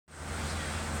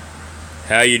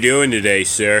How you doing today,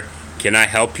 sir? Can I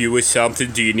help you with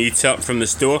something? Do you need something from the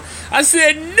store? I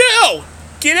said, no!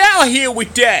 Get out of here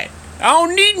with that! I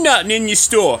don't need nothing in your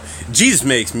store. Jesus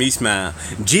makes me smile.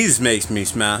 Jesus makes me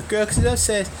smile. Girl comes up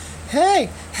says, hey,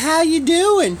 how you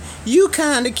doing? You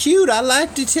kinda cute. I'd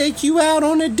like to take you out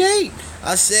on a date.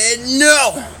 I said,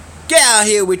 no! Get out of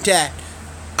here with that.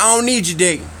 I don't need your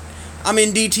date. I'm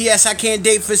in DTS. I can't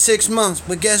date for 6 months.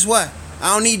 But guess what?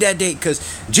 I don't need that date because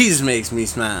Jesus makes me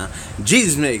smile.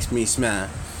 Jesus makes me smile.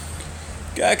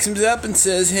 Guy comes up and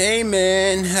says, hey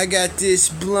man, I got this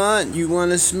blunt. You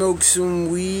want to smoke some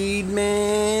weed,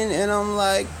 man? And I'm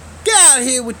like, get out of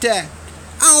here with that.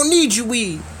 I don't need your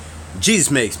weed. Jesus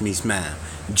makes me smile.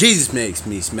 Jesus makes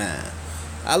me smile.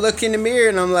 I look in the mirror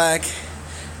and I'm like,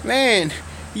 man,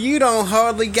 you don't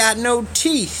hardly got no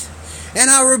teeth.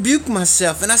 And I rebuke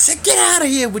myself and I said, get out of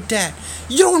here with that.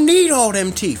 You don't need all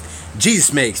them teeth.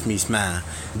 Jesus makes me smile.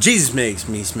 Jesus makes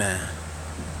me smile.